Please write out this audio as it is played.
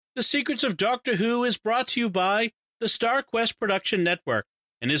The Secrets of Doctor Who is brought to you by the Star Quest Production Network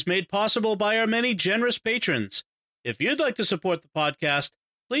and is made possible by our many generous patrons. If you'd like to support the podcast,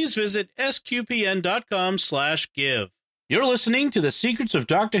 please visit sqpn.com/give. You're listening to The Secrets of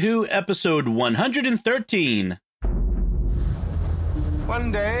Doctor Who, episode 113.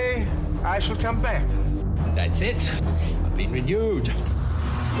 One day, I shall come back. That's it. I've been renewed.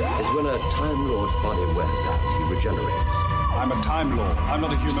 It's when a Time Lord's body wears out, he regenerates. I'm a Time Lord. I'm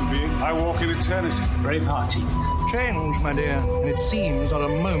not a human being. I walk in eternity. Bravehearty. Change, my dear, and it seems not a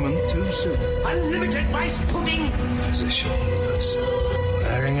moment too soon. Unlimited rice pudding. Position us.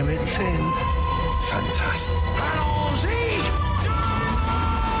 Wearing a bit thin. Fantastic.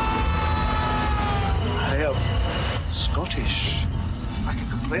 I am Scottish. I can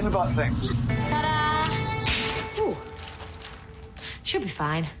complain about things. Ta-da! Ooh. Should be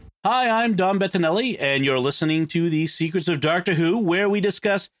fine. Hi, I'm Dom Bettinelli, and you're listening to The Secrets of Doctor Who, where we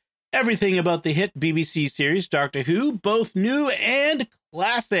discuss everything about the hit BBC series Doctor Who, both new and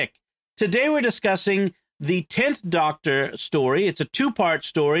classic. Today we're discussing the 10th Doctor story. It's a two-part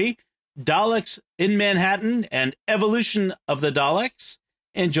story, Daleks in Manhattan and Evolution of the Daleks.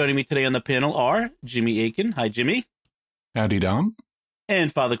 And joining me today on the panel are Jimmy Aiken. Hi, Jimmy. Howdy, Dom.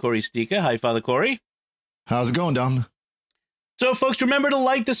 And Father Corey Stika. Hi, Father Corey. How's it going, Dom? So, folks, remember to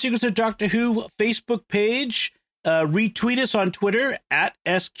like the Secrets of Doctor Who Facebook page. Retweet us on Twitter at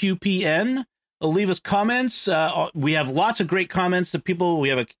SQPN. Leave us comments. We have lots of great comments that people. We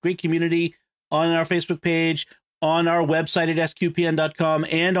have a great community on our Facebook page, on our website at sqpn.com,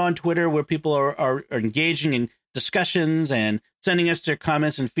 and on Twitter, where people are engaging in discussions and sending us their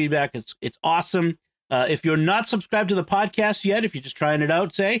comments and feedback. It's awesome. If you're not subscribed to the podcast yet, if you're just trying it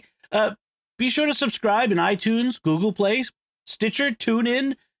out, be sure to subscribe in iTunes, Google Play, Stitcher,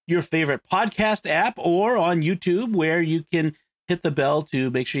 TuneIn, your favorite podcast app, or on YouTube, where you can hit the bell to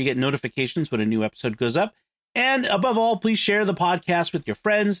make sure you get notifications when a new episode goes up. And above all, please share the podcast with your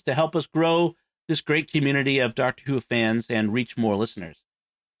friends to help us grow this great community of Doctor Who fans and reach more listeners.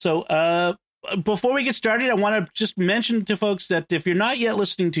 So before we get started, I want to just mention to folks that if you're not yet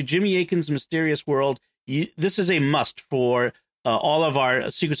listening to Jimmy Aiken's Mysterious World, this is a must for all of our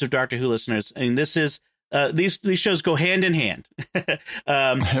Secrets of Doctor Who listeners. I mean, this is these shows go hand in hand.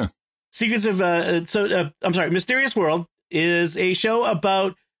 Mysterious World is a show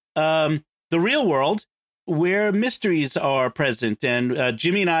about the real world where mysteries are present. And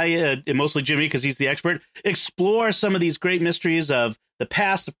Jimmy and I, and mostly Jimmy because he's the expert, explore some of these great mysteries of the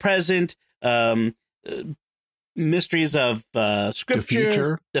past, the present, mysteries of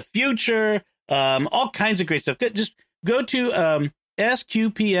scripture, the future, all kinds of great stuff. Just go to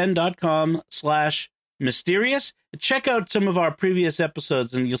sqpn.com/mysterious. Check out some of our previous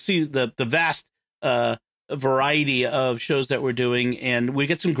episodes, and you'll see the vast variety of shows that we're doing, and we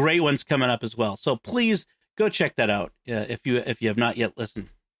get some great ones coming up as well. So please go check that out if you have not yet listened.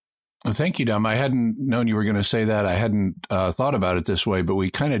 Well, thank you, Dom. I hadn't known you were going to say that. I hadn't thought about it this way, but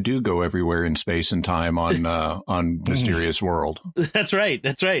we kind of do go everywhere in space and time on Mysterious World. That's right.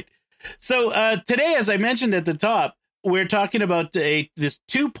 That's right. So today, as I mentioned at the top, we're talking about this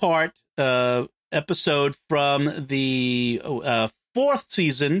two-part episode from the fourth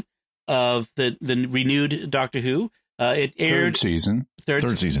season of the renewed Doctor Who. It aired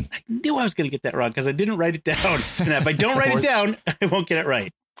third season. I knew I was going to get that wrong because I didn't write it down. And if I don't write it down, I won't get it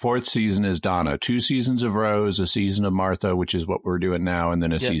right. Fourth season is Donna. 2 seasons of Rose, a season of Martha, which is what we're doing now, and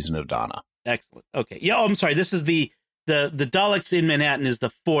then a season of Donna. Excellent. Okay. Yeah. Oh, I'm sorry. This is the Daleks in Manhattan is the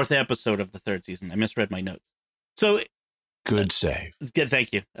fourth episode of the third season. I misread my notes. So good save. Good.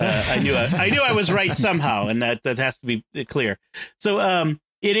 Thank you. I knew I was right somehow, and that has to be clear. So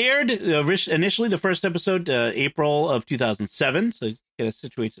it aired initially the first episode April of 2007. So it kind of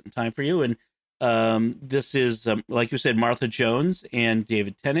situates it in time for you. And this is like you said, Martha Jones and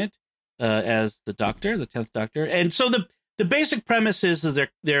David Tennant as the Doctor, the 10th Doctor. And so the basic premise is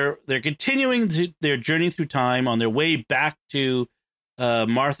they're continuing their journey through time on their way back to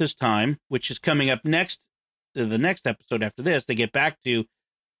Martha's time, which is coming up next. The next episode after this, they get back to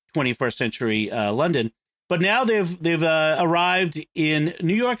 21st century London, but now they've arrived in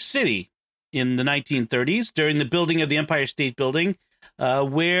New York City in the 1930s during the building of the Empire State Building,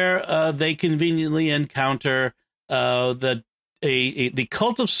 where they conveniently encounter the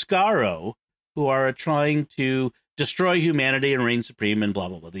cult of Skaro, who are trying to destroy humanity and reign supreme and blah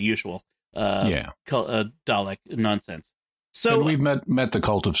blah blah, the usual Dalek nonsense. So and we've met the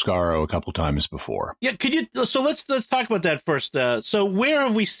cult of Skaro a couple times before. Yeah, could you? So let's talk about that first. So where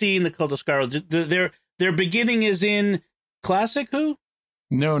have we seen the cult of Skaro? Their beginning is in Classic Who?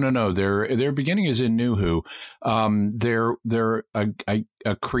 No. Their beginning is in New Who. They're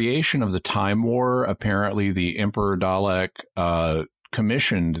a creation of the Time War. Apparently, the Emperor Dalek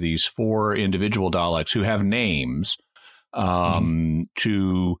commissioned these 4 individual Daleks who have names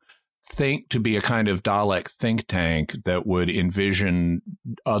to be a kind of Dalek think tank that would envision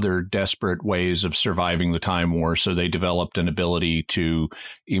other desperate ways of surviving the Time War. So they developed an ability to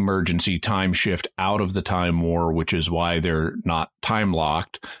emergency time shift out of the Time War, which is why they're not time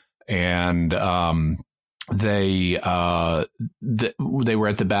locked. And they were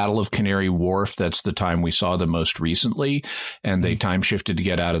at the Battle of Canary Wharf. That's the time we saw them most recently, and they time shifted to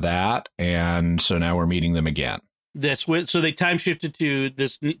get out of that. And so now we're meeting them again. That's when. So they time shifted to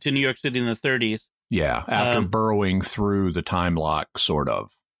New York City in the 30s. Yeah, after burrowing through the time lock, sort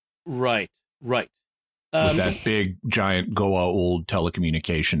of. Right. With that big, giant Goa old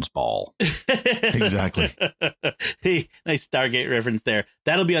telecommunications ball. Exactly. Hey, nice Stargate reference there.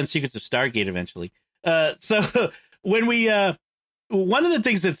 That'll be on Secrets of Stargate eventually. So when we, one of the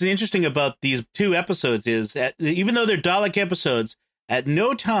things that's interesting about these 2 episodes is that even though they're Dalek episodes, at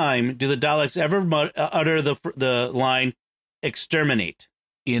no time do the Daleks ever utter the line "exterminate."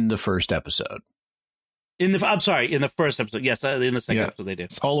 In the first episode. In the first episode. Yes, in the second episode they do.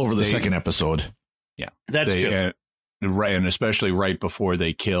 It's all over the second episode. Yeah, that's true. Right, and especially right before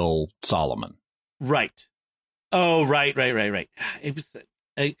they kill Solomon. Right. Oh, right. It was.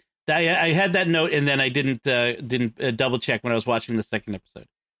 I had that note, and then I didn't double check when I was watching the second episode.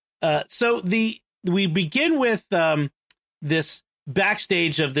 So we begin with this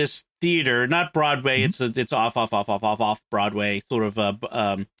backstage of this theater, not Broadway. Mm-hmm. It's off Broadway, sort of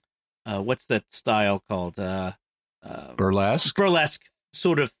what's that style called? Burlesque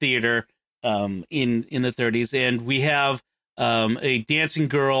sort of theater in the 30s, and we have a dancing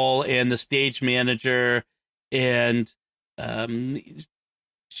girl and the stage manager, and they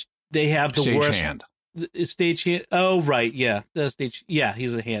have the worst stage hand. Oh, right, yeah, the stage. Yeah,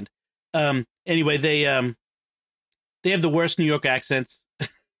 he's a hand. Anyway, they have the worst New York accents,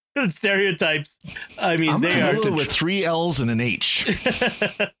 stereotypes. I mean, they are with 3 L's and an H.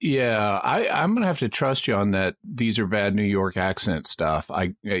 Yeah, I'm gonna have to trust you on that. These are bad New York accent stuff.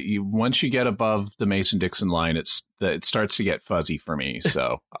 Once you get above the Mason-Dixon line, it starts to get fuzzy for me.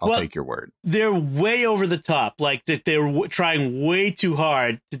 So I'll take your word. They're way over the top, like that. They're trying way too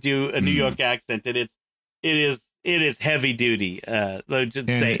hard to do a New York accent, and it is heavy duty.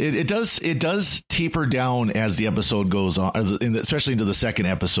 It does taper down as the episode goes on, especially into the second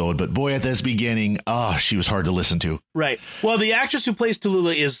episode. But boy, at this beginning, she was hard to listen to. Right. Well, the actress who plays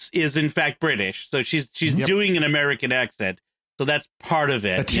Tallulah is in fact British, so she's doing an American accent. So that's part of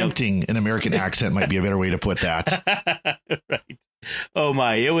it. Attempting an American accent might be a better way to put that. Right. Oh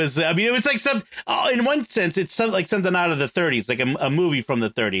my! It was like some. In one sense, it's like something out of the 30s, like a movie from the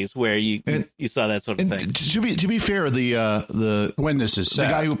 30s, where you saw that sort of thing. To be fair, the when this is set,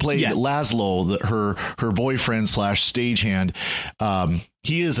 the guy who played Laszlo, her boyfriend / stagehand,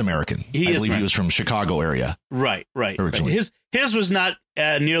 he is American. I believe he was from Chicago area. Right. Originally. His was not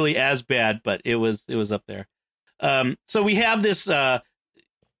nearly as bad, but it was up there. So we have this. The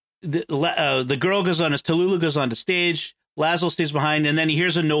girl goes on as Tallulah goes on to stage. Laszlo stays behind, and then he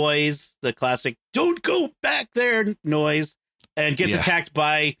hears a noise, the classic "Don't go back there" noise, and gets attacked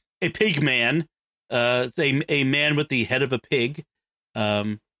by a pig man, a man with the head of a pig,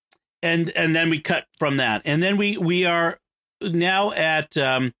 and then we cut from that, and then we are now at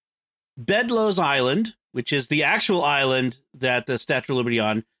Bedloe's Island, which is the actual island that the Statue of Liberty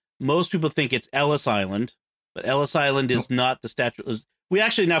on. Most people think it's Ellis Island, but Ellis Island is not the statue. We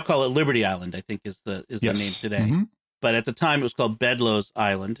actually now call it Liberty Island, I think is the name today. Mm-hmm. But at the time, it was called Bedloe's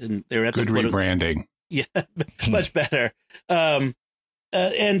Island, and they're at the rebranding. Yeah, much better. And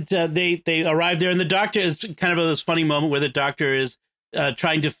they arrive there, and the doctor is kind of this funny moment where the doctor is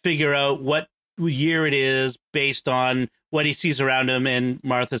trying to figure out what year it is based on what he sees around him. And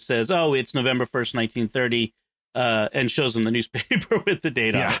Martha says, "Oh, it's November 1st, 1930," and shows him the newspaper with the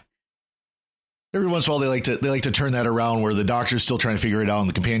date on it. Every once in a while, they like to turn that around where the doctor's still trying to figure it out, and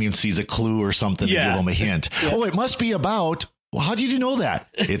the companion sees a clue or something to give him a hint. Oh, it must be about. Well, how did you know that?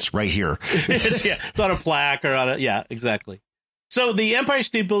 It's right here. It's on a plaque or on a exactly. So the Empire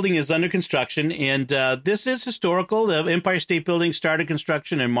State Building is under construction, and this is historical. The Empire State Building started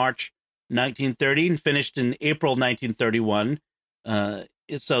construction in March 1930 and finished in April 1931.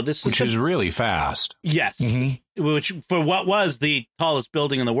 So this is really fast. Yes, which for what was the tallest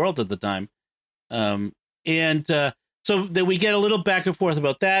building in the world at the time. So then we get a little back and forth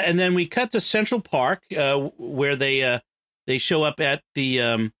about that, and then we cut to Central Park, where they show up at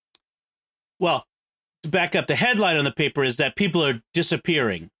the to back up, the headline on the paper is that people are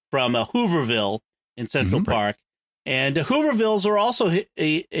disappearing from Hooverville in Central Park. And Hoovervilles are also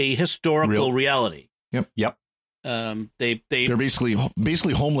a historical reality. Yep. They're basically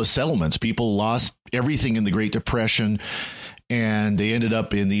homeless settlements. People lost everything in the Great Depression, and they ended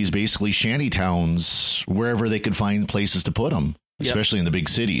up in these basically shanty towns wherever they could find places to put them, especially in the big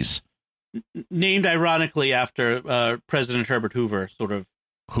cities. Named ironically after President Herbert Hoover, sort of,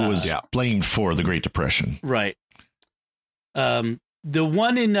 who was blamed for the Great Depression. Right. The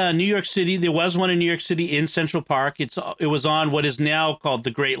one in New York City, there was one in New York City in Central Park. It was on what is now called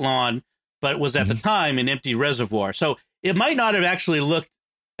the Great Lawn, but was at the time an empty reservoir. So it might not have actually looked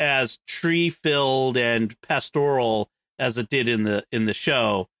as tree-filled and pastoral as it did in the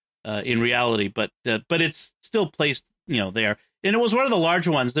show in reality, but it's still placed, there. And it was one of the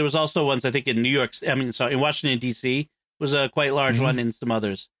larger ones. There was also ones, I think, in in Washington, D.C. was a quite large one, and some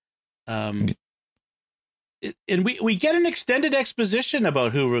others. And we get an extended exposition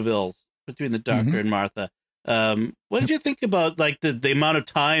about Hoovervilles between the Doctor and Martha. What did you think about the amount of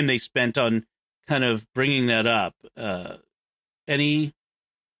time they spent on kind of bringing that up?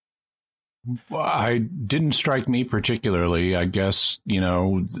 I didn't strike me particularly. I guess, in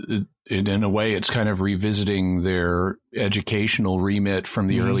a way, it's kind of revisiting their educational remit from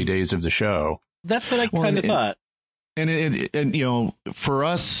the early days of the show. That's what I kind of thought. And for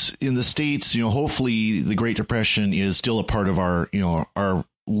us in the States, hopefully the Great Depression is still a part of our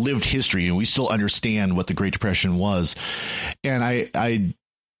lived history, and we still understand what the Great Depression was. And I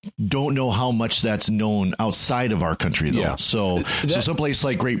don't know how much that's known outside of our country, though. Yeah. So someplace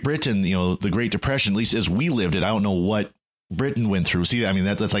like Great Britain, the Great Depression, at least as we lived it, I don't know what Britain went through. See, I mean,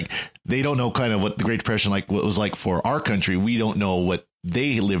 that's like, they don't know kind of what the Great Depression what was like for our country. We don't know what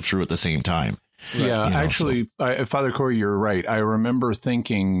they lived through at the same time. Yeah, actually, Father Corey, you're right. I remember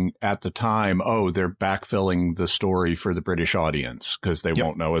thinking at the time, they're backfilling the story for the British audience because they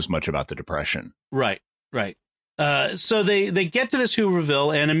won't know as much about the Depression. Right. So they get to this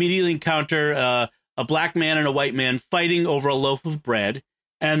Hooverville and immediately encounter a black man and a white man fighting over a loaf of bread.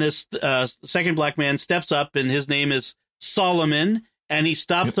 And this second black man steps up, and his name is Solomon. And he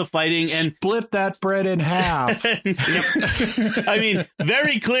stops the fighting and split that bread in half. I mean,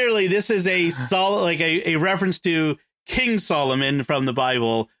 very clearly, this is a reference to King Solomon from the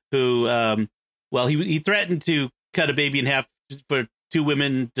Bible, who, he threatened to cut a baby in half for two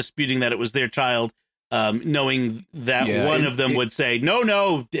women disputing that it was their child, knowing that one of them would say,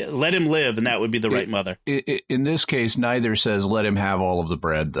 no, let him live, and that would be the right mother. In this case, neither says let him have all of the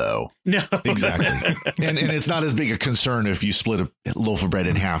bread, though. No. Exactly. and it's not as big a concern if you split a loaf of bread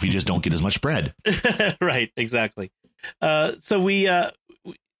in half. You just don't get as much bread. Right, exactly. So it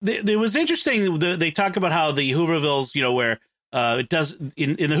was interesting. They talk about how the Hoovervilles, where it does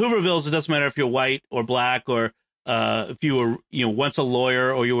in the Hoovervilles, it doesn't matter if you're white or black or if you were, once a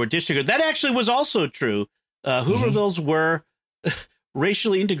lawyer or you were a dish digger. That actually was also true. Hoovervilles were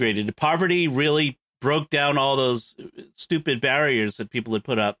racially integrated. Poverty really broke down all those stupid barriers that people had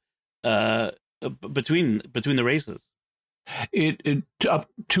put up between the races. It up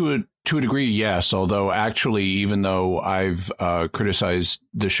to a degree, yes. Although actually, even though I've criticized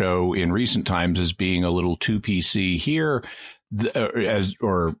the show in recent times as being a little too PC here,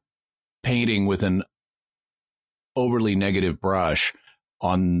 or painting with an overly negative brush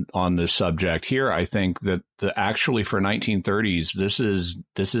on this subject here, I think that actually for 1930s, this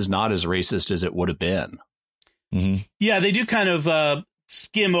is not as racist as it would have been. Mm-hmm. Yeah, they do kind of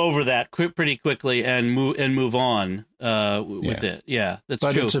skim over that pretty quickly and move on with it. Yeah, that's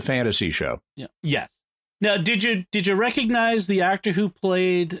true. But it's a fantasy show. Yeah. Yes. Now, did you recognize the actor who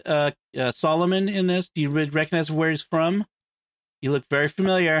played Solomon in this? Do you recognize where he's from? You look very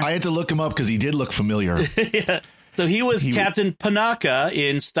familiar. I had to look him up because he did look familiar. Yeah. So he was Captain Panaka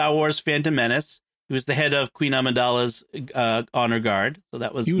in Star Wars Phantom Menace. He was the head of Queen Amidala's honor guard. So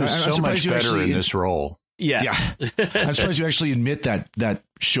that was... He was so much better in this role. Yeah. I'm surprised you actually admit that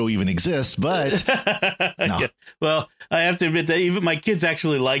show even exists, but no. Yeah. Well, I have to admit that even my kids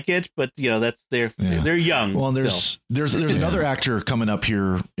actually like it, but they're young. Well, there's another actor coming up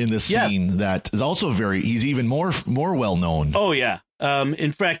here in this scene that is also he's even more well known. Oh yeah.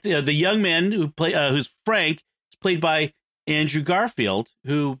 In fact, the young man who's Frank is played by Andrew Garfield,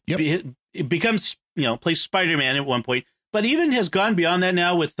 who becomes plays Spider-Man at one point, but even has gone beyond that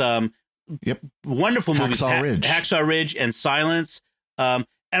now with wonderful movies, Hacksaw Ridge and Silence. And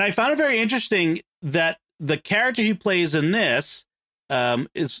I found it very interesting that the character he plays in this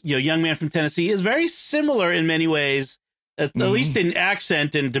is young man from Tennessee is very similar in many ways, at least in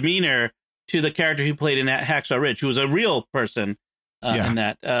accent and demeanor, to the character he played in Hacksaw Ridge, who was a real person. in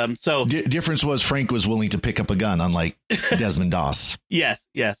that. So difference was Frank was willing to pick up a gun, unlike Desmond Doss. Yes.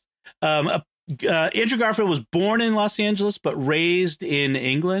 Andrew Garfield was born in Los Angeles but raised in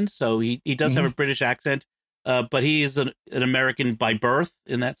England, so he does have a British accent, but he is an American by birth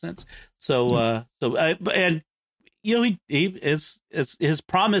in that sense. So and you know he is his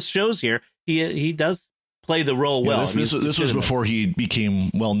promise shows here. He does play the role well. This was before he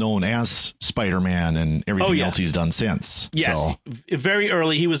became well known as Spider-Man and everything else he's done since. Yes, so. Very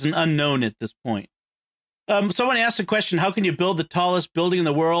early, he was an unknown at this point. Someone asked the question, how can you build the tallest building in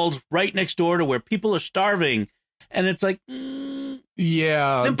the world right next door to where people are starving? And it's like,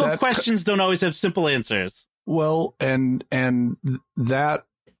 simple questions don't always have simple answers. Well, and that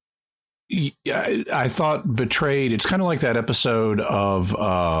I thought betrayed. It's kind of like that episode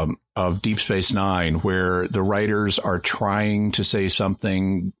of Deep Space Nine where the writers are trying to say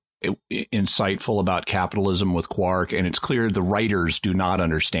something insightful about capitalism with Quark, and it's clear the writers do not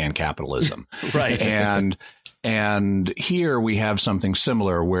understand capitalism. Right. And here we have something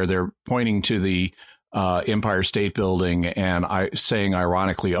similar where they're pointing to the Empire State Building and saying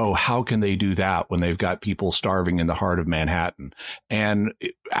ironically, oh, how can they do that when they've got people starving in the heart of Manhattan? And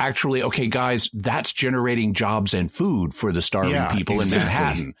actually, okay, guys, that's generating jobs and food for the starving people in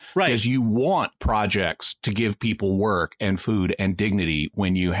Manhattan. Right. Because you want projects to give people work and food and dignity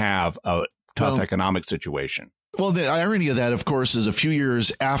when you have a tough economic situation. Well, the irony of that, of course, is a few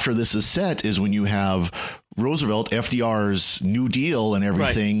years after this is set is when you have Roosevelt, FDR's New Deal and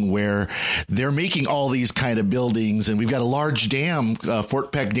everything, where they're making all these kind of buildings. And we've got a large dam,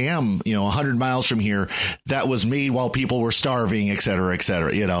 Fort Peck Dam, 100 miles from here that was made while people were starving, et cetera,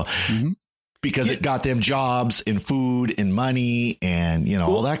 because it got them jobs and food and money and,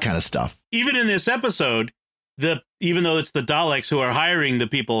 all that kind of stuff. Even in this episode, even though it's the Daleks who are hiring the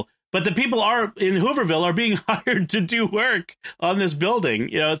people, but the people in Hooverville are being hired to do work on this building,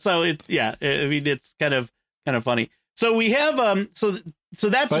 so it's kind of funny. So we have, so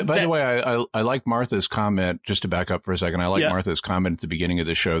that's. By the way, I like Martha's comment, just to back up for a second. I like Martha's comment at the beginning of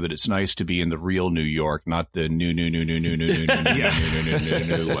the show that it's nice to be in the real New York, not the new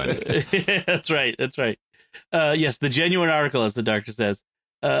one. That's right. Yes, the genuine article, as the doctor says.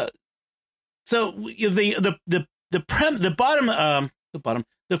 So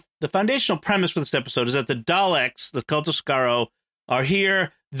the foundational premise for this episode is that the Daleks, the cult of Skaro, are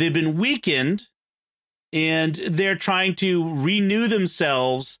here. They've been weakened, and they're trying to renew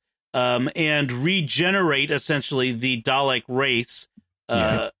themselves and regenerate essentially the Dalek race.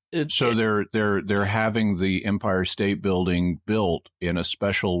 So they're having the Empire State Building built in a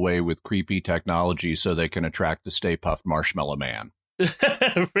special way with creepy technology so they can attract the Stay Puft Marshmallow Man.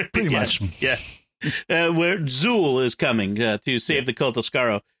 Pretty much. Yeah. Where Zool is coming to save the cult of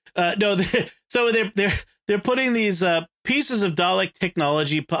Skaro. So they're putting these pieces of Dalek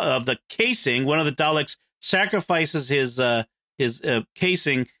technology of the casing. One of the Daleks sacrifices his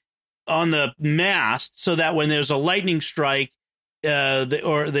casing on the mast so that when there's a lightning strike,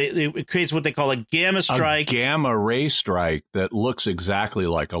 it creates what they call a gamma strike, a gamma ray strike that looks exactly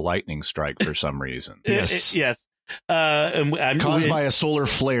like a lightning strike for some reason. Yes. Yes. Caused by a solar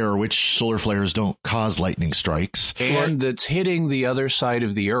flare, which solar flares don't cause lightning strikes. And that's hitting the other side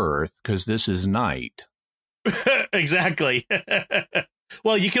of the Earth because this is night. Exactly.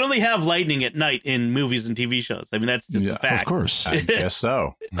 Well, you can only have lightning at night in movies and TV shows. I mean, that's just a fact. Of course. I guess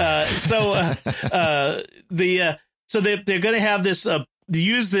so. So they're going to have this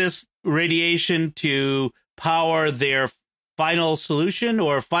use this radiation to power their final solution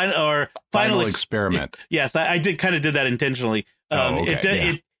or final experiment. Yes, I did that intentionally.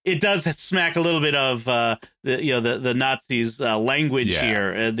 It does smack a little bit of the Nazis' language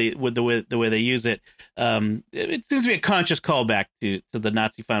here, with the way they use it. It seems to be a conscious callback to the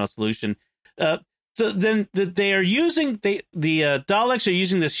Nazi final solution. So then they are using the Daleks are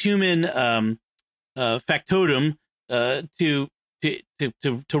using this human factotum to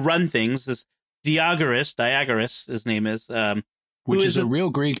run things. This Diagoras, his name is, which is a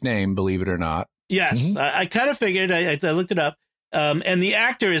real Greek name, believe it or not. Yes, mm-hmm. I kind of figured. I looked it up, and the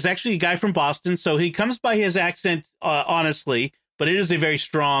actor is actually a guy from Boston, so he comes by his accent honestly, but it is a very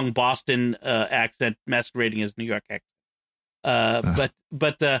strong Boston accent masquerading as New York accent.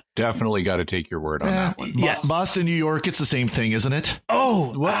 But definitely got to take your word on that one. Yes. Boston, New York, it's the same thing, isn't it?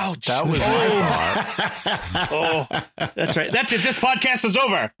 Oh, wow. That was my thought. Oh, that's right. That's it. This podcast is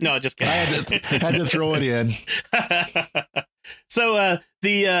over. No, just kidding. I had to throw it in. So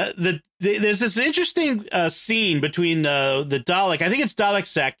there's this interesting scene between the Dalek. I think it's Dalek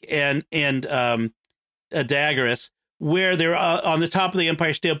Sec and Diagoras, where they're on the top of the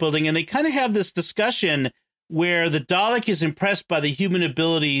Empire State Building, and they kind of have this discussion where the Dalek is impressed by the human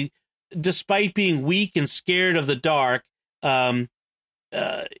ability, despite being weak and scared of the dark. He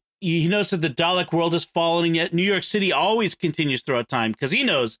knows that the Dalek world is falling, yet New York City always continues throughout time, because he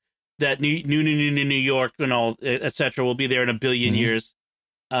knows that New York and all, etc., will be there in a billion years.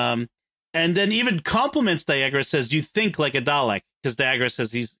 And then even compliments Diagoras, says, "You think like a Dalek," because Diagoras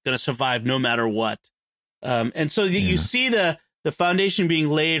says he's going to survive no matter what. And so you see the foundation being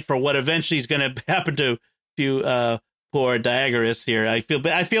laid for what eventually is going to happen to poor Diagoras here. I feel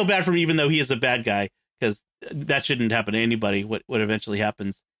bad for him, even though he is a bad guy, because that shouldn't happen to anybody. What eventually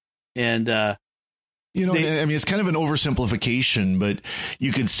happens, and it's kind of an oversimplification, but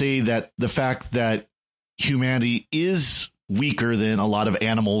you could say that the fact that humanity is weaker than a lot of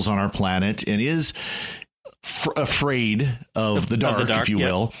animals on our planet and is afraid of the dark, if you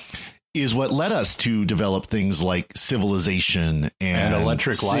will, is what led us to develop things like civilization and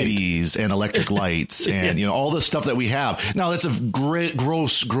electric cities and electric lights and all the stuff that we have. Now, that's a great,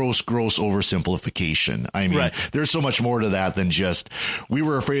 gross oversimplification. I mean, there's so much more to that than just we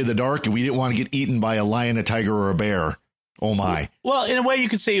were afraid of the dark and we didn't want to get eaten by a lion, a tiger, or a bear. Oh, my. Well, in a way, you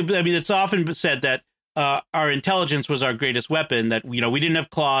could say, it's often said that our intelligence was our greatest weapon, that, we didn't have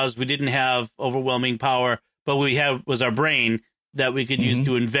claws, we didn't have overwhelming power, but what we had was our brain that we could use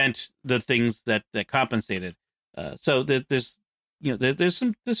to invent the things that compensated. So there's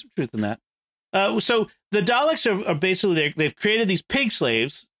some truth in that. So the Daleks are basically, they've created these pig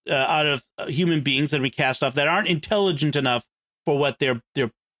slaves out of human beings that we cast off that aren't intelligent enough for what their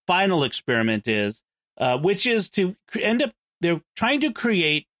final experiment is, which is to end up, they're trying to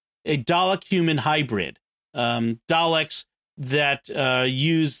create a Dalek-human hybrid. Daleks that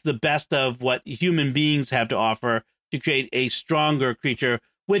use the best of what human beings have to offer to create a stronger creature,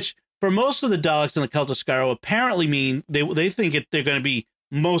 which for most of the Daleks in the Cult of Skaro apparently mean they think they're going to be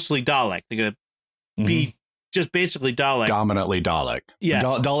mostly Dalek. They're going to be just basically Dalek. Dominantly Dalek. Yes.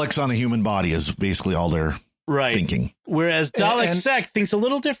 Daleks on a human body is basically all they're thinking. Whereas Dalek Sec thinks a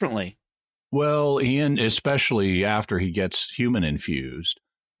little differently. Well, Ian, especially after he gets human infused.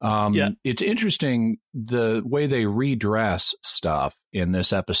 It's interesting the way they redress stuff in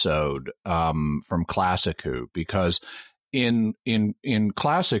this episode from Classic Who, because in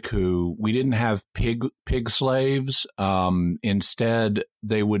Classic Who we didn't have pig slaves. Instead,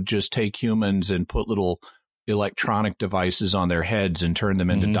 they would just take humans and put little electronic devices on their heads and turn them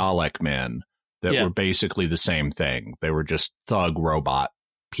into Dalek men that were basically the same thing. They were just thug robot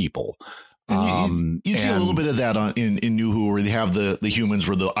people. And you see a little bit of that in New Who, where they have the humans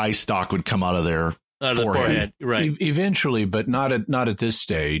where the eye stalk would come out of their forehead. Right? Eventually, but not at this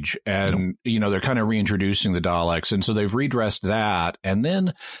stage. And they're kind of reintroducing the Daleks, and so they've redressed that. And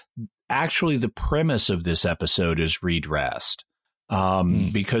then, actually, the premise of this episode is redressed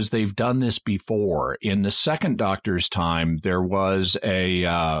because they've done this before. In the second Doctor's time, there was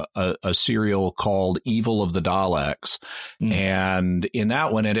a serial called Evil of the Daleks. And in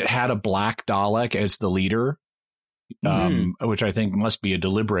that one, it had a black Dalek as the leader, which I think must be a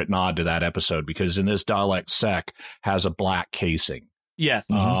deliberate nod to that episode, because in this, Dalek Sec has a black casing. Yes.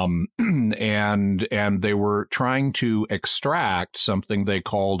 And they were trying to extract something they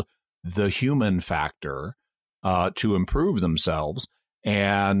called the human factor, to improve themselves,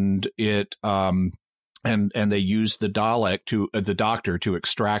 and it and they used the Dalek the Doctor to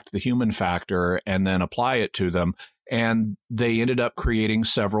extract the human factor and then apply it to them, and they ended up creating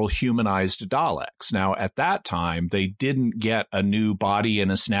several humanized Daleks. Now, at that time, they didn't get a new body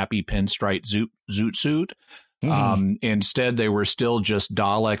and a snappy pinstripe zoot suit. Instead, they were still just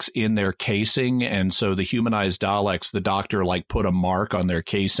Daleks in their casing, and so the humanized Daleks, the Doctor put a mark on their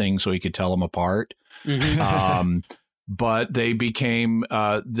casing so he could tell them apart. But they became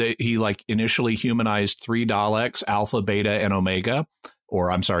he initially humanized 3 Daleks, Alpha, Beta, and Omega,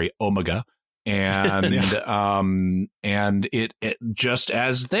 Omega, and and it just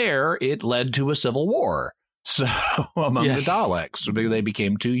as it led to a civil war. So among the Daleks, they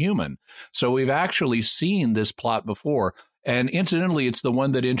became too human. So we've actually seen this plot before, and incidentally, it's the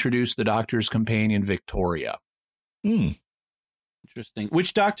one that introduced the Doctor's companion, Victoria. Interesting.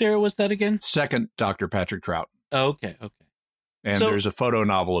 Which Doctor was that again? Second Dr. Patrick Troughton. Oh, okay. And there's a photo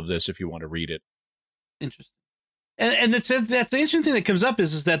novel of this if you want to read it. Interesting. And that's the interesting thing that comes up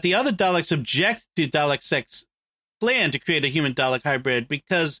is that the other Daleks object to Dalek Sec's plan to create a human Dalek hybrid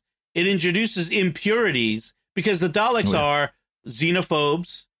because it introduces impurities, because the Daleks are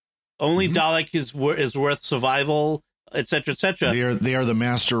xenophobes. Only Dalek is worth survival, etc., etc. They are the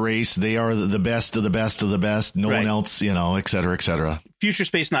master race. They are the best of the best of the best. No one else, etc., etc. Future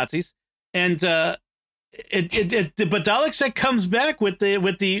space Nazis, and but Dalek Sec comes back with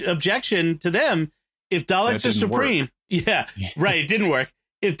the objection to them, if Daleks are supreme, right, it didn't work.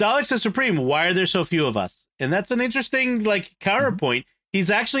 If Daleks are supreme, why are there so few of us? And that's an interesting counterpoint.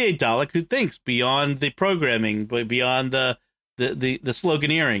 He's actually a Dalek who thinks beyond the programming, but beyond the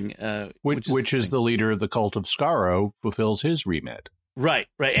sloganeering, which is the leader of the cult of Skaro, fulfills his remit. Right,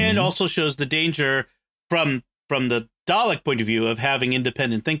 and also shows the danger from the Dalek point of view of having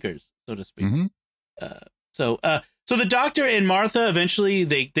independent thinkers, so to speak. So the Doctor and Martha eventually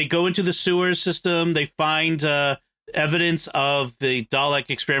they go into the sewer system. They find evidence of the Dalek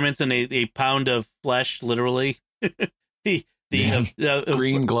experiments and a pound of flesh, literally. the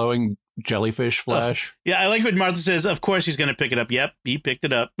green glowing jellyfish flesh. I like what Martha says. Of course he's going to pick it up. Yep, he picked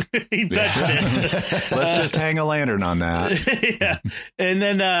it up. He touched it. Let's just hang a lantern on that. And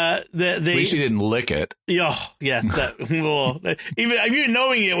then at least he didn't lick it. Oh, yes. Even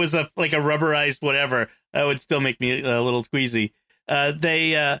knowing it was a rubberized whatever, that would still make me a little queasy.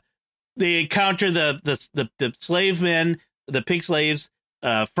 They encounter the slave men, the pig slaves.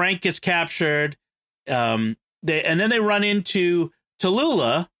 Frank gets captured. And then they run into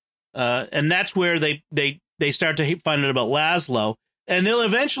Tallulah. And that's where they start to find out about Laszlo, and they'll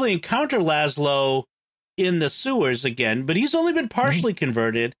eventually encounter Laszlo in the sewers again, but he's only been partially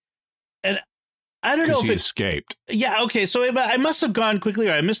converted, and I don't know if he escaped. Yeah, okay, so I must have gone quickly,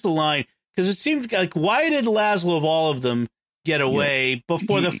 or I missed the line, because it seemed like, why did Laszlo of all of them get away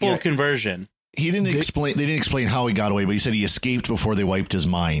before the full conversion? He didn't explain. They didn't explain how he got away, but he said he escaped before they wiped his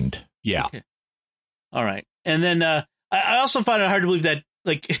mind. Yeah. Okay. All right, and then I also found it hard to believe that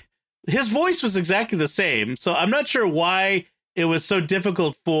his voice was exactly the same, so I'm not sure why it was so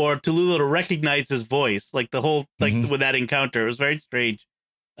difficult for Tallulah to recognize his voice. Like the whole, with that encounter, it was very strange.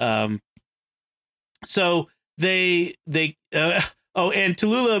 So and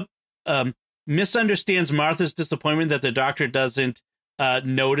Tallulah misunderstands Martha's disappointment that the Doctor doesn't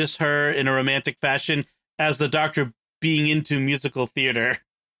notice her in a romantic fashion as the Doctor being into musical theater.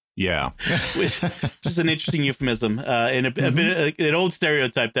 Yeah, which is an interesting euphemism and a bit an old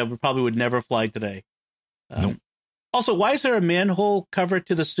stereotype that probably would never fly today. Nope. Also, why is there a manhole cover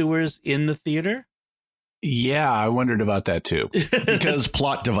to the sewers in the theater? Yeah, I wondered about that too. Because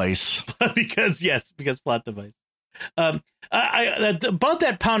plot device. because plot device. About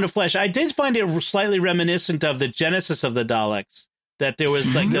that pound of flesh, I did find it slightly reminiscent of the genesis of the Daleks. That there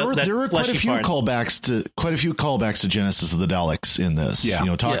was there were quite a few callbacks to Genesis of the Daleks in this.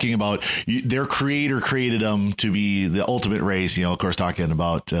 Yeah. Talking about their creator created them to be the ultimate race. Of course, talking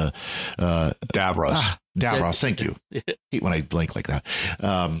about Davros. Davros, thank you. Hate when I blank like that.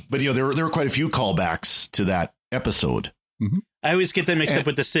 But there were quite a few callbacks to that episode. Mm-hmm. I always get them mixed up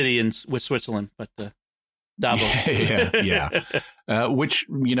with the city with Switzerland, but Davos. Yeah. Which,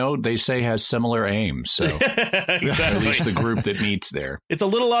 they say has similar aims. So exactly. At least the group that meets there. It's a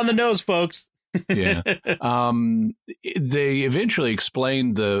little on the nose, folks. Yeah. They eventually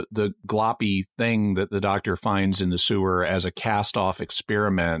explained the gloppy thing that the Doctor finds in the sewer as a cast-off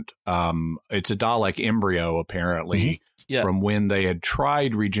experiment. It's a Dalek embryo, apparently, from when they had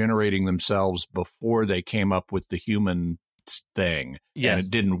tried regenerating themselves before they came up with the human thing. Yes. And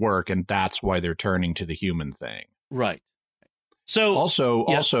it didn't work, and that's why they're turning to the human thing. Right. So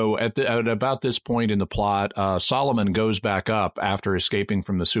also at about this point in the plot, Solomon goes back up after escaping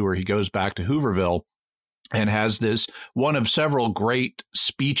from the sewer. He goes back to Hooverville and has this one of several great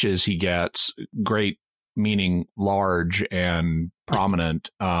speeches he gets. Great meaning large and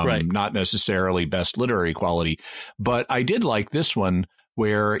prominent, right. Not necessarily best literary quality, but I did like this one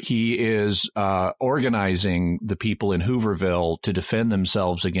where he is organizing the people in Hooverville to defend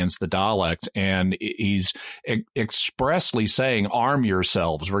themselves against the Daleks. And he's expressly saying, arm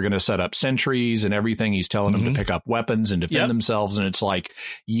yourselves. We're going to set up sentries and everything. He's telling them to pick up weapons and defend themselves. And it's like,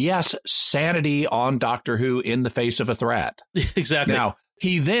 yes, sanity on Doctor Who in the face of a threat. Exactly. Now,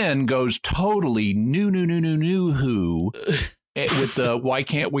 he then goes totally new Who with the why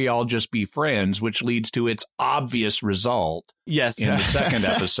can't we all just be friends, which leads to its obvious result. Yes, in the second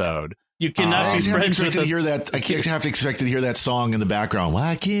episode, you cannot be friends with to hear that. I can't have to expect to hear that song in the background.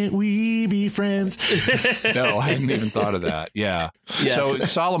 Why can't we be friends? No, I hadn't even thought of that. Yeah. So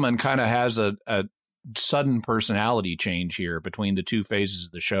Solomon kind of has a sudden personality change here between the two phases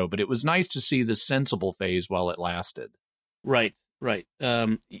of the show, but it was nice to see the sensible phase while it lasted. Right.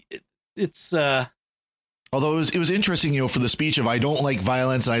 It's although it was interesting, for the speech of I don't like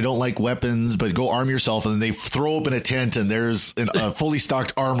violence and I don't like weapons, but go arm yourself. And then they throw open a tent and there's a fully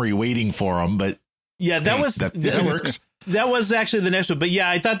stocked armory waiting for them. But yeah, that works. That was actually the next one. But yeah,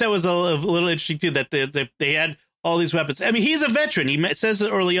 I thought that was a little interesting too, that they had all these weapons. I mean, he's a veteran. He says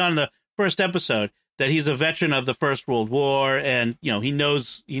it early on in the first episode that he's a veteran of the First World War, and he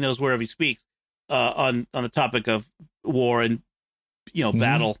knows wherever he speaks. on the topic of war and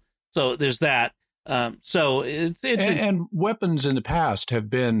battle. So there's that. So it's and weapons in the past have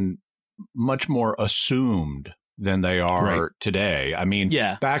been much more assumed than they are today. I mean,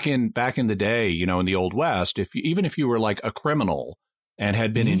 back in the day, in the Old West, even if you were like a criminal and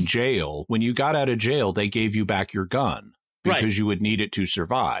had been in jail, when you got out of jail, they gave you back your gun because you would need it to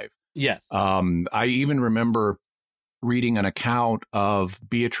survive. Yes. I even remember reading an account of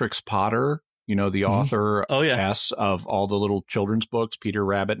Beatrix Potter, the author of all the little children's books, Peter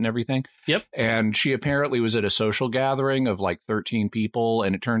Rabbit and everything. Yep. And she apparently was at a social gathering of like 13 people,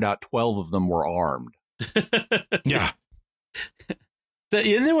 and it turned out 12 of them were armed. Yeah.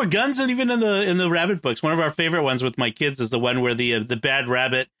 And there were guns, and even in the rabbit books. One of our favorite ones with my kids is the one where the bad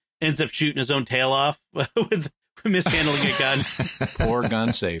rabbit ends up shooting his own tail off with mishandling a gun. Poor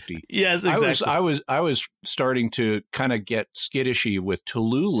gun safety. Yes, exactly. I was starting to kind of get skittishy with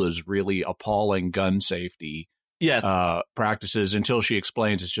Tallulah's really appalling gun safety practices until she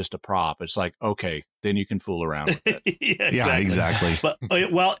explains it's just a prop. It's like, okay, then you can fool around with it. Yeah, exactly. But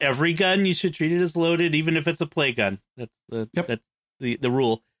every gun you should treat it as loaded, even if it's a play gun. That's the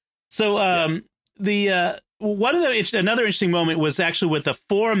rule. So another interesting moment was actually with the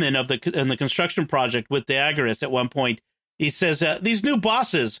foreman of the construction project with Daggeris. At one point, he says, "These new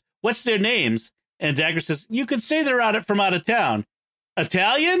bosses, what's their names?" And Daggeris says, "You could say they're from out of town.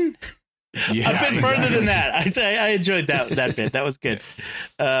 Italian." Yeah, a bit further than that. I enjoyed that bit. That was good.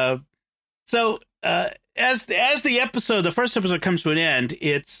 So as the first episode comes to an end,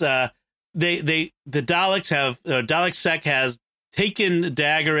 it's the Dalek Sec has taken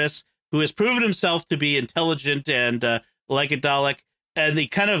Daggeris, who has proven himself to be intelligent and like a Dalek, and he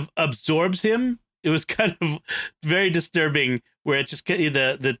kind of absorbs him. It was kind of very disturbing, where it just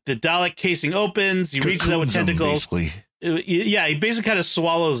the Dalek casing opens, he reaches out with tentacles. He basically kind of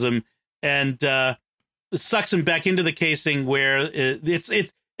swallows him and sucks him back into the casing, where it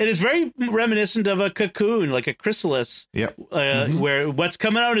is very reminiscent of a cocoon, like a chrysalis. Yep. Where what's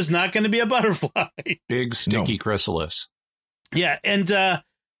coming out is not going to be a butterfly. Big sticky chrysalis. Yeah, and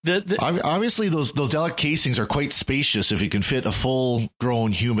obviously those Dalek casings are quite spacious if you can fit a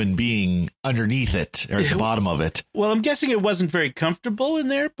full-grown human being underneath it or at the bottom of it. Well, I'm guessing it wasn't very comfortable in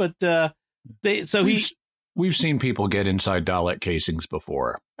there, but we've seen people get inside Dalek casings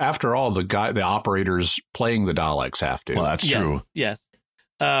before. After all, the operators playing the Daleks have to. Well, that's true. Yes.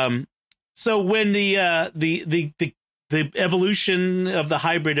 So when the evolution of the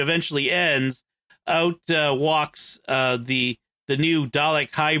hybrid eventually ends, out walks the new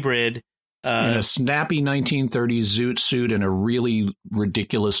Dalek hybrid in a snappy 1930s zoot suit and a really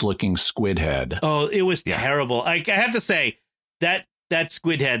ridiculous looking squid head. Oh, it was terrible. I have to say that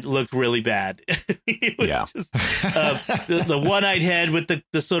squid head looked really bad. It was just the one-eyed head with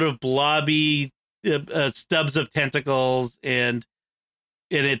the sort of blobby stubs of tentacles, and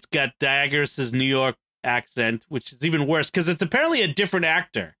it's got Daggeris' New York accent, which is even worse because it's apparently a different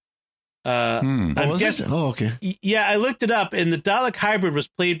actor. Okay. Yeah, I looked it up, and the Dalek hybrid was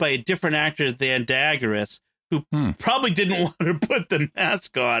played by a different actor than Daggeris, who probably didn't want to put the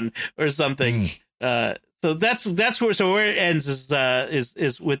mask on or something. So that's where it ends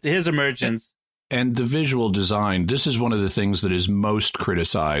is with his emergence. And the visual design, this is one of the things that is most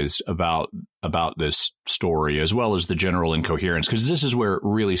criticized about this story, as well as the general incoherence, because this is where it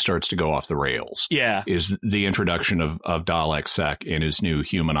really starts to go off the rails. Yeah. Is the introduction of Dalek Sec in his new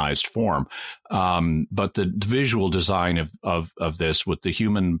humanized form. But the visual design of this with the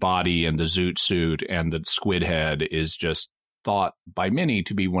human body and the zoot suit and the squid head is just thought by many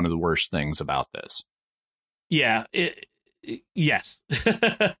to be one of the worst things about this. Yeah. Yes.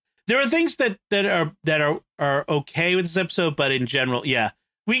 There are things that are okay with this episode, but in general,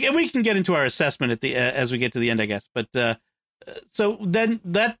 we can get into our assessment at the as we get to the end, I guess. But so then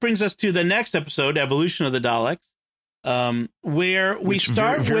that brings us to the next episode, Evolution of the Daleks, where we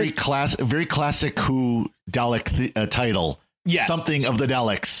start very classic Who Dalek title. Yes. Something of the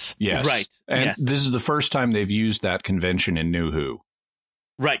Daleks. Yes, right. And this is the first time they've used that convention in New Who.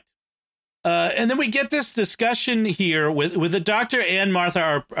 Right. And then we get this discussion here with the Doctor and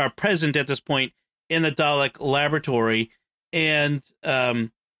Martha are present at this point in the Dalek laboratory, and the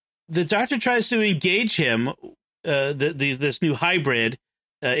Doctor tries to engage him, this new hybrid,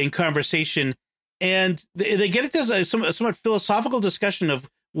 in conversation, and they get into a somewhat philosophical discussion of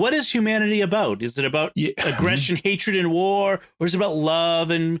what is humanity about? Is it about aggression, hatred, and war, or is it about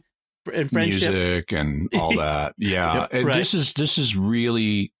love and and friendship, music, and all that. Yeah, Yep, and right. this is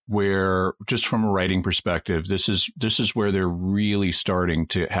really where, just from a writing perspective, this is where they're really starting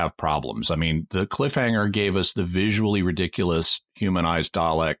to have problems. I mean, the cliffhanger gave us the visually ridiculous humanized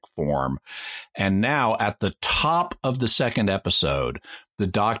Dalek form, and now at the top of the second episode, the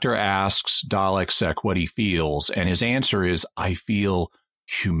Doctor asks Dalek Sec what he feels, and his answer is, "I feel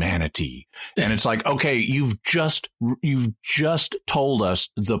humanity." And it's like, okay, you've just told us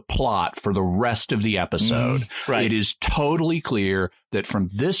the plot for the rest of the episode. Right. It is totally clear that from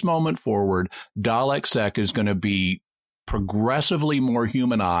this moment forward, Dalek Sec is going to be progressively more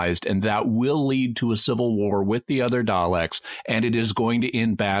humanized, and that will lead to a civil war with the other Daleks, and it is going to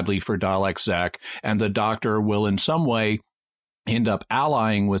end badly for Dalek Sec, and the Doctor will in some way end up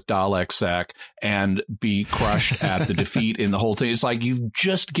allying with Dalek Sec and be crushed at the defeat in the whole thing. It's like you've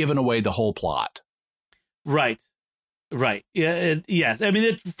just given away the whole plot. Right. Yeah. I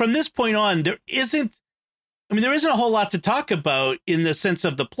mean, from this point on, there isn't a whole lot to talk about in the sense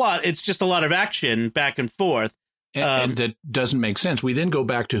of the plot. It's just a lot of action back and forth. And that doesn't make sense. We then go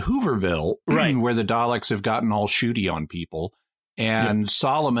back to Hooverville, right, where the Daleks have gotten all shooty on people. And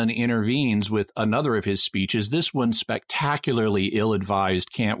Solomon intervenes with another of his speeches, this one spectacularly ill-advised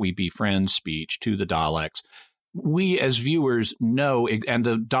 "can't we be friends" speech to the Daleks. We as viewers know, and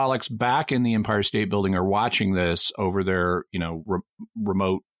the Daleks back in the Empire State Building are watching this over their,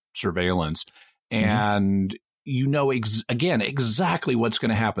 remote surveillance. And you know, again, exactly what's going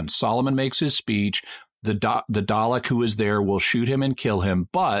to happen. Solomon makes his speech. The Dalek who is there will shoot him and kill him.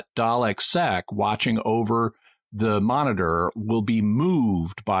 But Dalek Sec, watching over the monitor, will be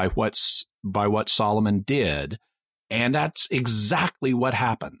moved by what Solomon did, and that's exactly what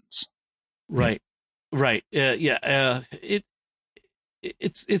happens. Right.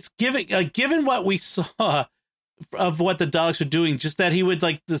 It's given what we saw of what the Daleks are doing, just that he would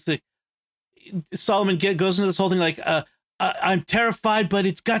Solomon goes into this whole thing like, I'm terrified, but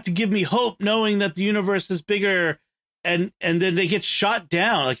it's got to give me hope, knowing that the universe is bigger, and then they get shot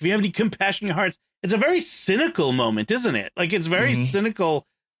down. Like, if you have any compassion in your hearts. It's a very cynical moment, isn't it? Like, it's very cynical.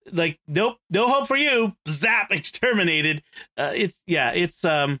 Like, nope, no hope for you. Zap, exterminated. But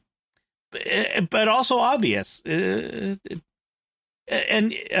also obvious. So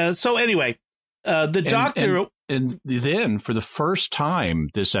anyway, the Doctor. And then for the first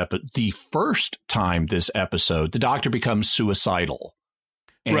time this episode, the Doctor becomes suicidal.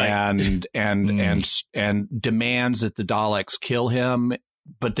 And demands that the Daleks kill him,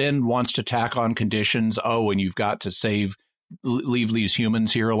 but then wants to tack on conditions. Oh, and you've got to leave these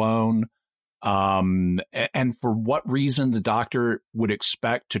humans here alone. And for what reason the Doctor would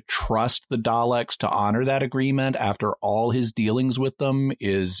expect to trust the Daleks to honor that agreement after all his dealings with them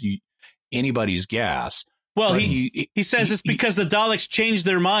is anybody's guess. Well, he says it's because the Daleks changed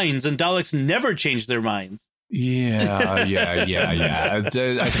their minds, and Daleks never change their minds. Yeah. I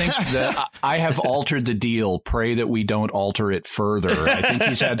think that I have altered the deal. Pray that we don't alter it further. I think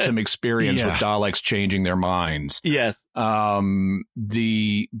he's had some experience with Daleks changing their minds. Yes. But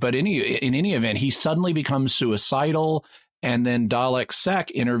in any event, he suddenly becomes suicidal, and then Dalek Sec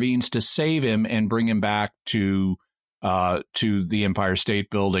intervenes to save him and bring him back to the Empire State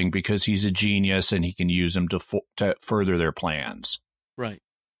Building because he's a genius and he can use him to further their plans. Right.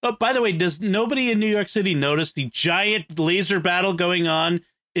 Oh, by the way, does nobody in New York City notice the giant laser battle going on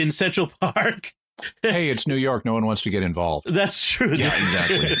in Central Park? Hey, it's New York. No one wants to get involved. That's true. Yeah,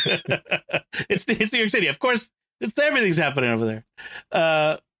 exactly. It's New York City. Of course, everything's happening over there.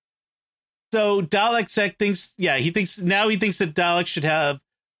 So Dalek Sec thinks that Daleks should have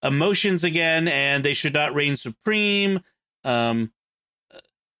emotions again, and they should not reign supreme. And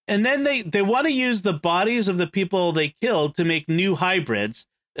then they want to use the bodies of the people they killed to make new hybrids.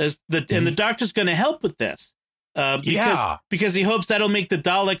 And the Doctor's going to help with this because he hopes that'll make the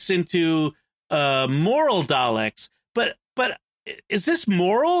Daleks into moral Daleks. But is this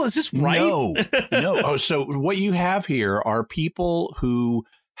moral? Is this right? No. Oh, so what you have here are people who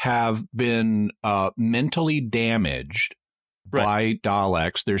have been mentally damaged by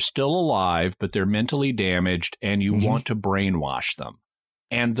Daleks. They're still alive, but they're mentally damaged, and you want to brainwash them.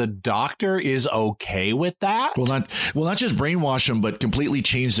 And the Doctor is okay with that? Well, not just brainwash them, but completely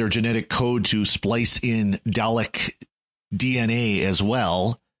change their genetic code to splice in Dalek DNA as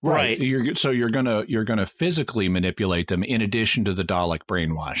well. Right. You're gonna physically manipulate them in addition to the Dalek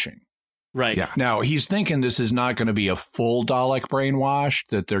brainwashing. Right. Yeah. Now, he's thinking this is not going to be a full Dalek brainwash,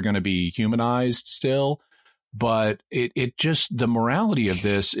 that they're going to be humanized still. But it just, the morality of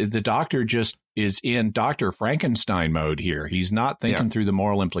this, the Doctor just is in Dr. Frankenstein mode here. He's not thinking through the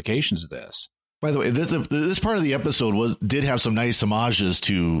moral implications of this. By the way, this part of the episode did have some nice homages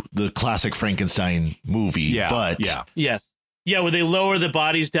to the classic Frankenstein movie. Yeah, where they lower the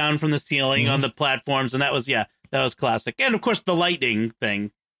bodies down from the ceiling on the platforms, and that was classic. And of course, the lightning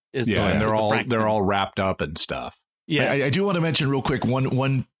thing is and they're all wrapped up and stuff. Yeah, I do want to mention real quick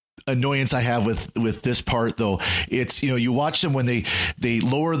one annoyance I have with this part, though. It's, you watch them when they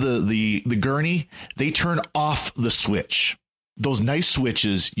lower the gurney, they turn off the switch. Those nice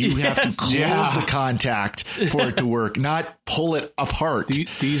switches, you have to close the contact for it to work, not pull it apart.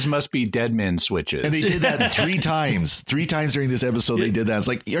 These must be dead men switches. And they did that 3 times. 3 times during this episode, they did that. It's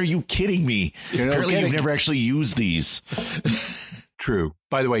like, are you kidding me? Apparently, you've never actually used these. True.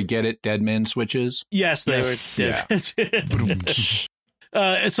 By the way, get it? Dead men switches? Yes, they were. Yeah.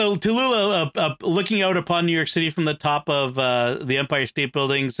 So Tallulah, looking out upon New York City from the top of the Empire State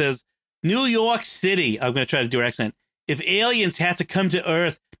Building, says, New York City. I'm going to try to do her accent. If aliens had to come to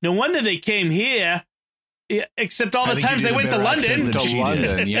Earth, no wonder they came here. Except all the times they went to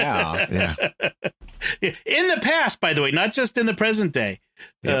London. Yeah. In the past, by the way, not just in the present day.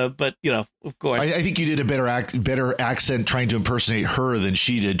 Yeah. But, of course. I think you did a better accent trying to impersonate her than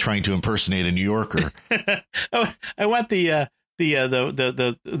she did trying to impersonate a New Yorker. I want the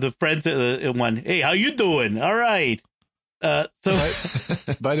friends one. Hey, how you doing? All right. By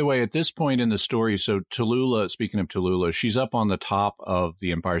the way, at this point in the story, so Tallulah, speaking of Tallulah, she's up on the top of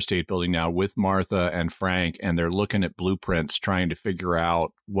the Empire State Building now with Martha and Frank, and they're looking at blueprints, trying to figure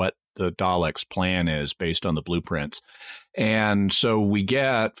out what the Daleks' plan is based on the blueprints. And so we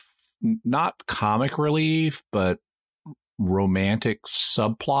get not comic relief, but romantic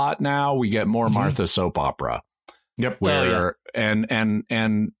subplot now. We get more Martha soap opera. Yep. Where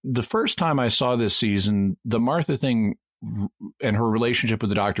and the first time I saw this season, the Martha thing and her relationship with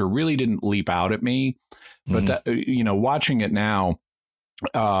the Doctor really didn't leap out at me, but that, watching it now,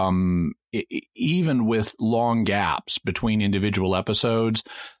 even with long gaps between individual episodes,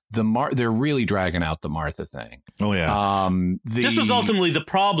 they're really dragging out the Martha thing. Oh yeah. This was ultimately the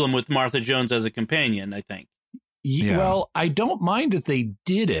problem with Martha Jones as a companion, I think. Yeah. Well, I don't mind that they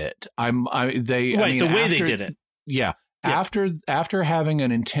did it. The way they did it. Yeah. After having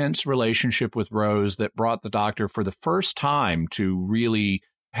an intense relationship with Rose that brought the Doctor for the first time to really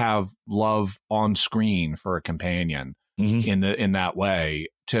have love on screen for a companion in that way,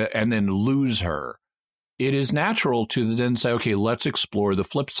 and then lose her, it is natural to then say, okay, let's explore the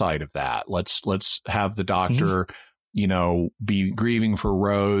flip side of that. Let's have the Doctor, be grieving for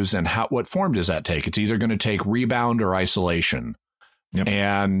Rose, and what form does that take? It's either going to take rebound or isolation. Yep.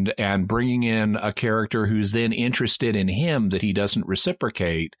 And bringing in a character who's then interested in him that he doesn't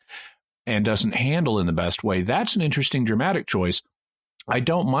reciprocate and doesn't handle in the best way. That's an interesting dramatic choice. I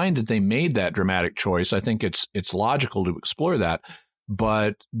don't mind that they made that dramatic choice. I think it's logical to explore that,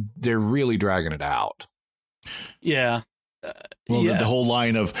 but they're really dragging it out. Yeah. The whole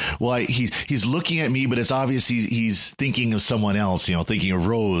line of, he's looking at me, but it's obvious he's thinking of someone else, thinking of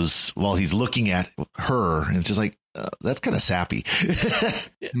Rose while he's looking at her. And it's just like, that's kind of sappy.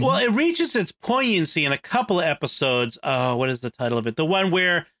 Well, it reaches its poignancy in a couple of episodes. What is the title of it? The one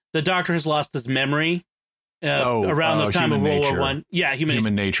where the Doctor has lost his memory around the time of World War I. Yeah,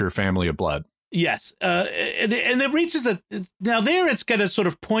 Human Nature, Family of Blood. Yes. And it reaches now there it's got a sort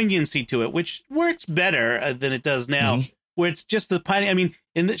of poignancy to it, which works better than it does now, where it's just the pining. I mean,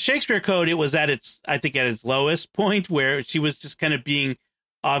 in the Shakespeare Code, it was at its lowest point, where she was just kind of being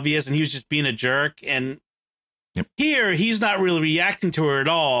obvious and he was just being a jerk. And here, he's not really reacting to her at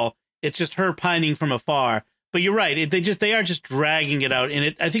all. It's just her pining from afar. But you're right. They are just dragging it out.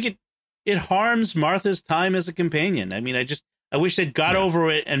 And I think it harms Martha's time as a companion. I mean, I wish they'd got over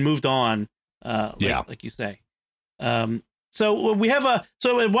it and moved on. Like you say. So we have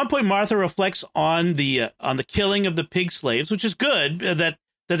so at one point Martha reflects on the killing of the pig slaves, which is good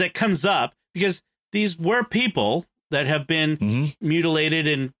that comes up, because these were people that have been mutilated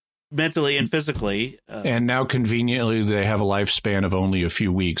and mentally and physically. And now conveniently they have a lifespan of only a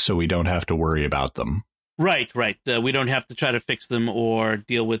few weeks, so we don't have to worry about them. Right. We don't have to try to fix them or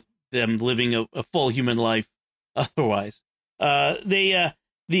deal with them living a full human life otherwise. The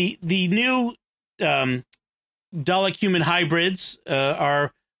new Dalek human hybrids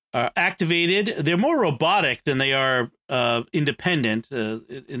are activated. They're more robotic than they are independent.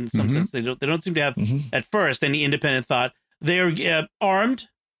 In some sense, they don't seem to have at first any independent thought. They're armed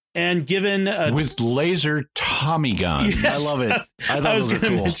and given with laser Tommy guns. Yes, I love it. I was going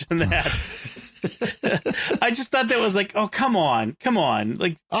to mention that. I just thought that was like, oh, come on.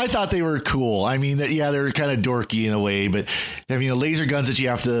 Like, I thought they were cool. I mean, they're kind of dorky in a way, but I mean, the laser guns that you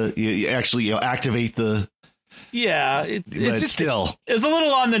have to actually activate the Yeah, it's still, it's a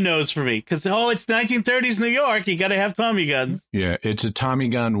little on the nose for me because it's 1930s New York. You got to have Tommy guns. Yeah, it's a Tommy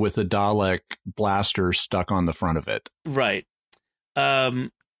gun with a Dalek blaster stuck on the front of it. Right.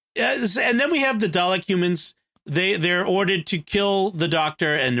 And then we have the Dalek humans. They're ordered to kill the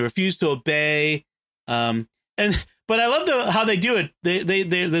Doctor and refuse to obey. But I love how they do it.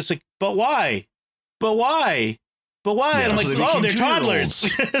 They're like, but why? But why? But why? Yeah, and I'm like, they're toddlers.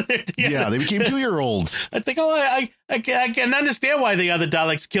 Yeah, they became 2-year-olds. I think, I can understand why the other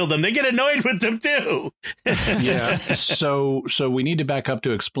Daleks killed them. They get annoyed with them too. Yeah. So we need to back up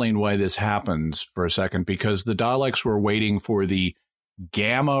to explain why this happens for a second, because the Daleks were waiting for the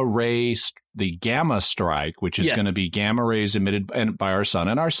gamma strike, which is going to be gamma rays emitted by our sun.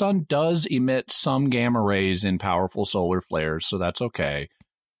 And our sun does emit some gamma rays in powerful solar flares, so that's okay.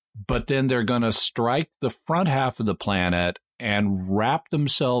 But then they're going to strike the front half of the planet and wrap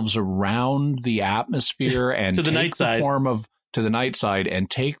themselves around the atmosphere and to the night side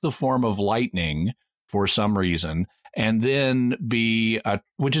and take the form of lightning for some reason, and then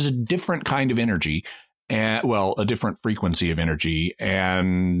which is a different kind of energy, a different frequency of energy,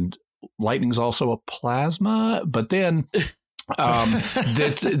 and lightning's also a plasma, but then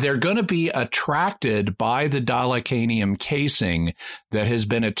they're going to be attracted by the Dalekanium casing that has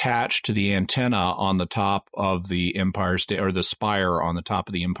been attached to the antenna on the top of the Empire State, or the spire on the top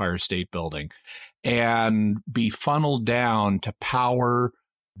of the Empire State Building, and be funneled down to power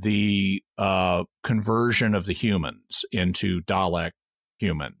the conversion of the humans into Dalek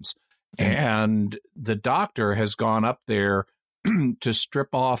humans. And the Doctor has gone up there to strip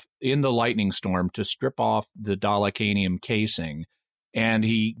off, in the lightning storm, to strip off the Dalekanium casing, and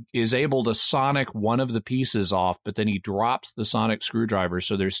he is able to sonic one of the pieces off, but then he drops the sonic screwdriver,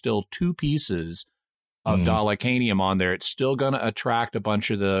 so there's still 2 pieces of Dalekanium on there. It's still going to attract a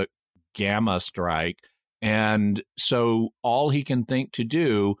bunch of the gamma strike, and so all he can think to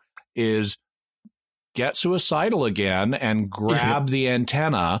do is get suicidal again and grab the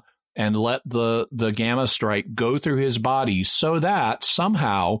antenna and let the gamma strike go through his body, so that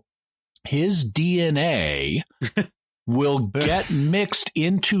somehow his DNA will get mixed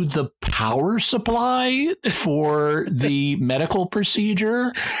into the power supply for the medical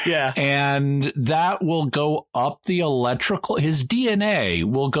procedure. Yeah. And that will go up his DNA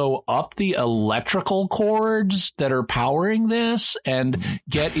will go up the electrical cords that are powering this and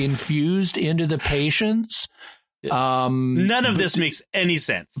get infused into the patients. None of this makes any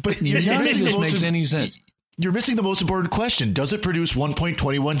sense. But none of this makes any sense. You're missing the most important question. Does it produce 1.21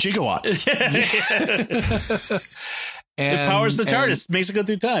 gigawatts? It powers the TARDIS, makes it go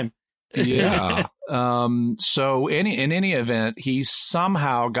through time. Yeah. So in any event, he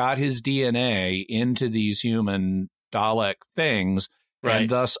somehow got his DNA into these human Dalek things, and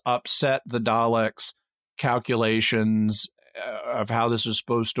thus upset the Daleks' calculations of how this is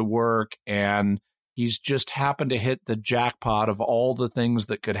supposed to work. And he's just happened to hit the jackpot of all the things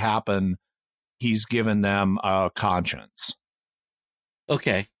that could happen. He's given them a conscience.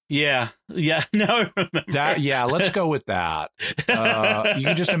 Okay. Yeah. Now I remember that. Yeah, let's go with that. You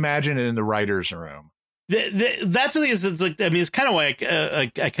can just imagine it in the writer's room. That's the thing. It's like, I mean, it's kind of why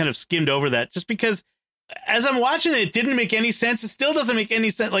I kind of skimmed over that, just because as I'm watching it didn't make any sense. It still doesn't make any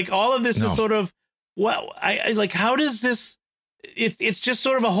sense. Like, all of this is sort of, well, I like, how does this? It's just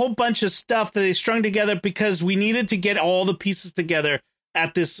sort of a whole bunch of stuff that they strung together because we needed to get all the pieces together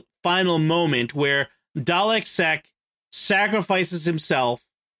at this final moment where Dalek Sec sacrifices himself,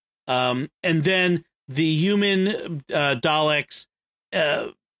 and then the human Daleks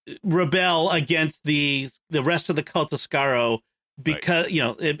rebel against the rest of the cult of Skaro because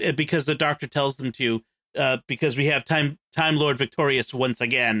because the Doctor tells them to, because we have Time Lord victorious once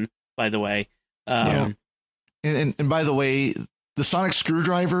again, by the way. And by the way, the sonic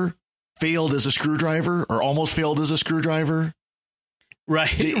screwdriver failed as a screwdriver, or almost failed as a screwdriver.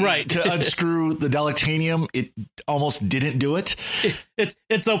 Right. To unscrew the Dalekanium, it almost didn't do it.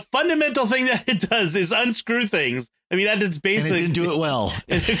 It's a fundamental thing that it does, is unscrew things. I mean, that is basically. And it didn't do it well.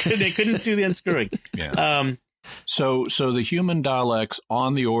 They couldn't do the unscrewing. Yeah. So the human Daleks,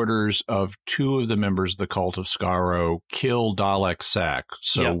 on the orders of 2 of the members of the cult of Skaro, kill Dalek Sec.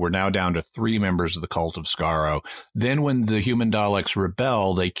 So we're now down to 3 members of the cult of Skaro. Then when the human Daleks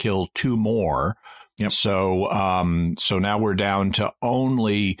rebel, they kill 2 more. Yep. So now we're down to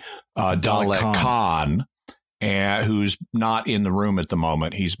only Dalek Khan, who's not in the room at the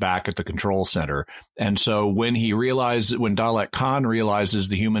moment. He's back at the control center. And so when Dalek Khan realizes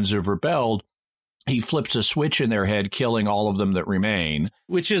the humans have rebelled, he flips a switch in their head, killing all of them that remain.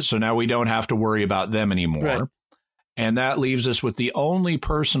 So now we don't have to worry about them anymore. Right. And that leaves us with the only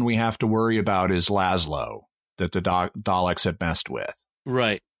person we have to worry about is Laszlo. that the Daleks had messed with.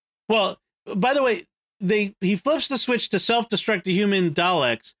 Right. Well, by the way, he flips the switch to self-destruct the human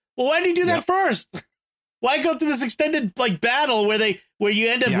Daleks. Well, why did he do that first? Why go through this extended battle where you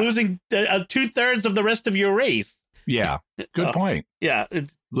end up losing 2/3 of the rest of your race? Yeah, good point. Yeah,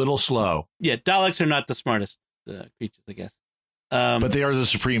 it's little slow. Yeah, Daleks are not the smartest creatures, I guess. But they are the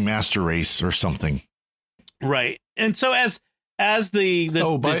supreme master race or something, right? And so as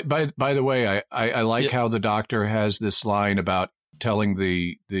the by the way, I like how the Doctor has this line about telling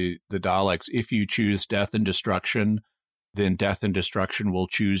the Daleks, if you choose death and destruction, then death and destruction will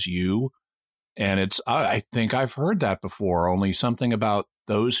choose you. And I think I've heard that before, only something about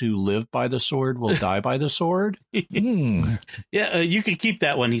those who live by the sword will die by the sword. Yeah, you can keep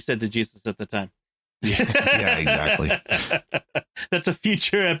that one, he said to Jesus at the time. Yeah, exactly. That's a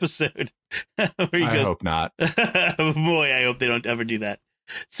future episode. Where he goes, hope not. Boy, I hope they don't ever do that.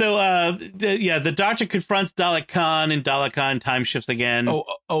 So, the Doctor confronts Dalek Khan, and Dalek Khan time shifts again.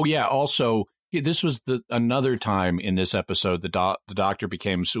 Oh, yeah. Also, this was another time in this episode the Doctor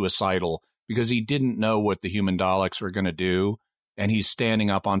became suicidal because he didn't know what the human Daleks were going to do, and he's standing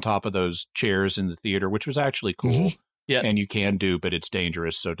up on top of those chairs in the theater, which was actually cool. Mm-hmm. Yeah, and you can do, but it's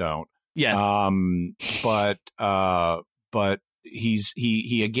dangerous, so don't. Yes. But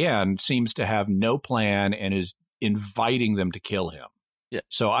he again seems to have no plan and is inviting them to kill him. Yeah.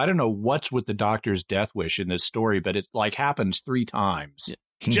 So I don't know what's with the Doctor's death wish in this story, but it happens 3 times. Yeah.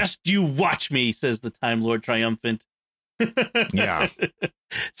 Just you watch me, says the Time Lord triumphant. Yeah.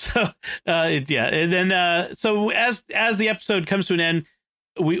 So and then so as the episode comes to an end,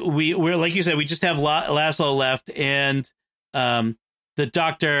 we're like you said, we just have Laszlo left, and the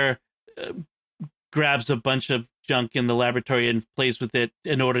Doctor grabs a bunch of junk in the laboratory and plays with it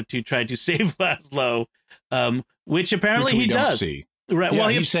in order to try to save Laszlo, which apparently he does. See. Right. Yeah, well,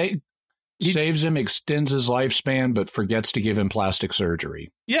 he saves him, extends his lifespan, but forgets to give him plastic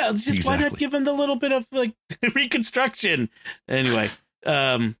surgery. Yeah, just why not give him the little bit of reconstruction? Anyway,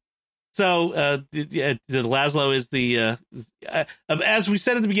 the Laszlo is the as we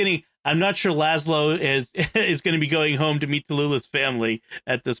said at the beginning. I'm not sure Laszlo is going to be going home to meet Tallulah's family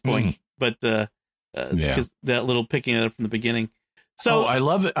at this point, but because that little picking it up from the beginning. So I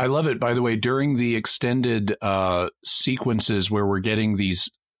love it. I love it. By the way, during the extended sequences where we're getting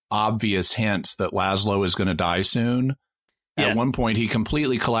these obvious hints that Laszlo is going to die soon. At one point, he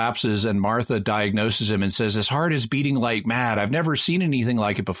completely collapses, and Martha diagnoses him and says, his heart is beating like mad. I've never seen anything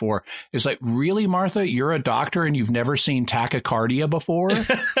like it before. It's like, really, Martha? You're a doctor and you've never seen tachycardia before?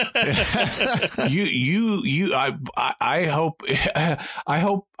 I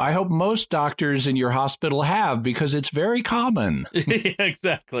hope most doctors in your hospital have, because it's very common. Yeah,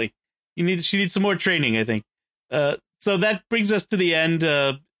 exactly. She needs some more training, I think. So that brings us to the end.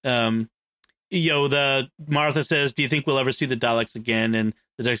 The Martha says, do you think we'll ever see the Daleks again? And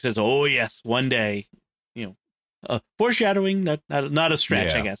the Doctor says, oh yes, one day. Foreshadowing, not a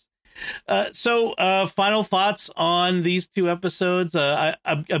stretch, I guess. So final thoughts on these 2 episodes. I'm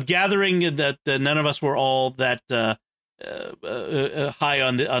gathering that none of us were all that high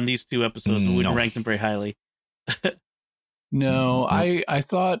on these 2 episodes. We wouldn't rank them very highly. No, I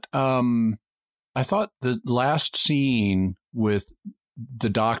thought the last scene with the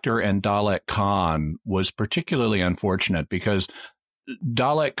Doctor and Dalek Khan was particularly unfortunate, because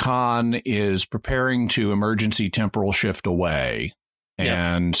Dalek Khan is preparing to emergency temporal shift away.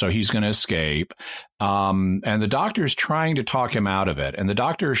 And so he's going to escape. And the Doctor's trying to talk him out of it. And the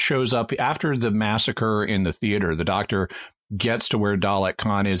Doctor shows up after the massacre in the theater. The Doctor gets to where Dalek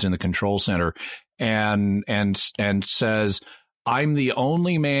Khan is in the control center and says, I'm the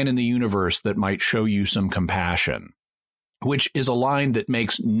only man in the universe that might show you some compassion. Which is a line that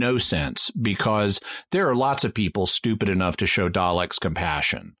makes no sense, because there are lots of people stupid enough to show Daleks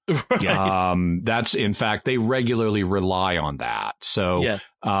compassion. Right. That's, in fact, they regularly rely on that. So,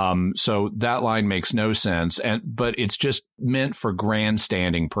 so that line makes no sense. But it's just meant for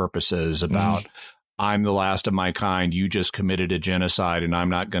grandstanding purposes about, I'm the last of my kind. You just committed a genocide, and I'm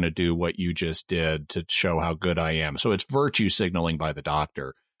not going to do what you just did to show how good I am. So it's virtue signaling by the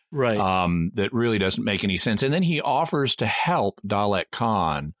Doctor. Right. That really doesn't make any sense. And then he offers to help Dalek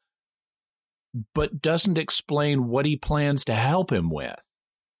Khan, but doesn't explain what he plans to help him with.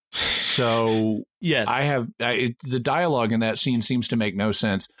 So yes, the dialogue in that scene seems to make no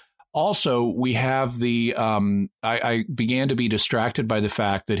sense. Also, we have I began to be distracted by the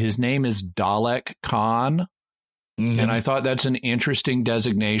fact that his name is Dalek Khan. And I thought that's an interesting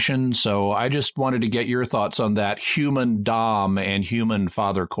designation. So I just wanted to get your thoughts on that. Human Dom and human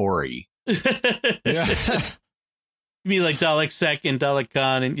Father Corey. Yeah. You mean like Dalek Sec and Dalek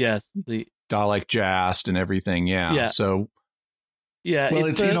Khan? And yes, Dalek Jast and everything. Yeah. So. Yeah. Well,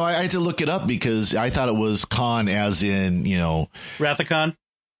 it's I had to look it up because I thought it was Khan as in, Rathacon.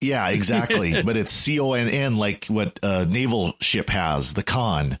 Yeah, exactly. But it's CONN, like what a naval ship has, the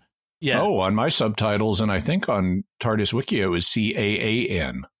Khan. Yeah. Oh, on my subtitles, and I think on TARDIS Wiki, it was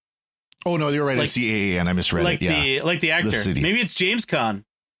CAAN. Oh, no, you're right. It's CAAN. I misread it. Yeah. Like the actor. Maybe it's James Caan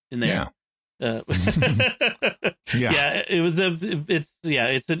in there. Yeah. Yeah. It was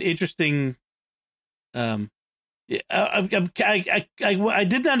it's an interesting. I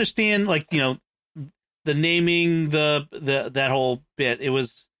didn't understand, the naming, that whole bit. It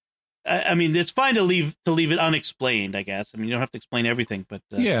was, I mean, it's fine to leave it unexplained, I guess. I mean, you don't have to explain everything, but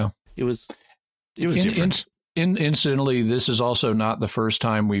it was different. Incidentally, this is also not the first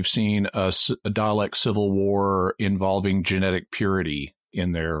time we've seen a Dalek civil war involving genetic purity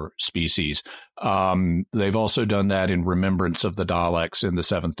in their species. They've also done that in Remembrance of the Daleks in the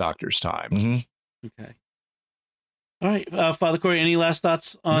Seventh Doctor's time. Mm-hmm. Okay. All right, Father Corey, any last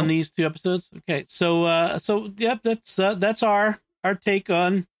thoughts on these 2 episodes? Okay, so that's our take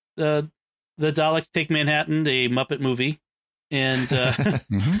on the Daleks Take Manhattan, a Muppet movie, and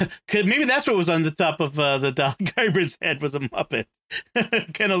maybe that's what was on the top of the Dalek Hybrids' head was a Muppet.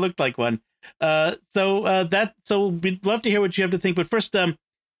 Kind of looked like one. So we'd love to hear what you have to think, but first,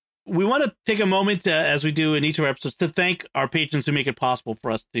 we want to take a moment, as we do in each of our episodes, to thank our patrons who make it possible for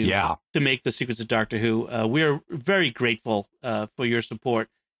us to make the Secrets of Doctor Who. We are very grateful for your support.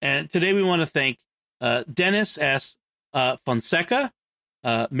 And today we want to thank Dennis S. Fonseca,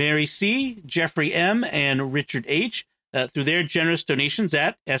 Mary C., Jeffrey M., and Richard H. Through their generous donations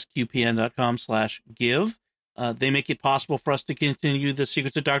at sqpn.com/give. They make it possible for us to continue the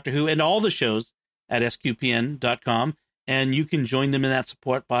Secrets of Doctor Who and all the shows at sqpn.com. And you can join them in that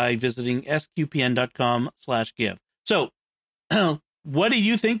support by visiting sqpn.com/give. So, what do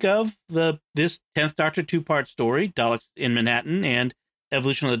you think of this 10th Doctor 2-part story, Daleks in Manhattan and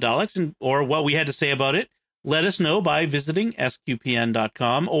Evolution of the Daleks, or what we had to say about it? Let us know by visiting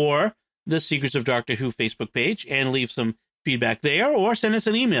sqpn.com or the Secrets of Doctor Who Facebook page and leave some feedback there, or send us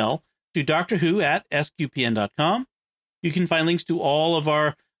an email to drwho@sqpn.com. You can find links to all of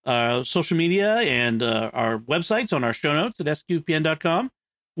our social media and our websites on our show notes at sqpn.com.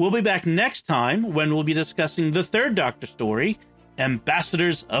 We'll be back next time when we'll be discussing the 3rd Doctor story,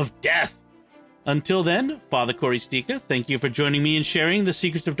 Ambassadors of Death. Until then, Father Corey Stika, thank you for joining me and sharing the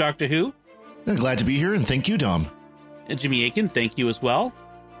Secrets of Doctor Who. Glad to be here, and thank you, Dom. And Jimmy Aiken, thank you as well.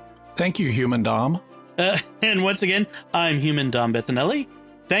 Thank you, Human Dom. And once again, I'm Human Dom Bettinelli.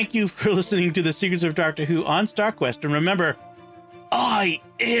 Thank you for listening to the Secrets of Doctor Who on StarQuest. And remember, I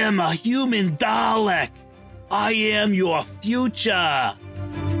am a human Dalek. I am your future.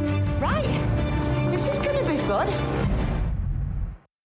 Right. This is going to be fun.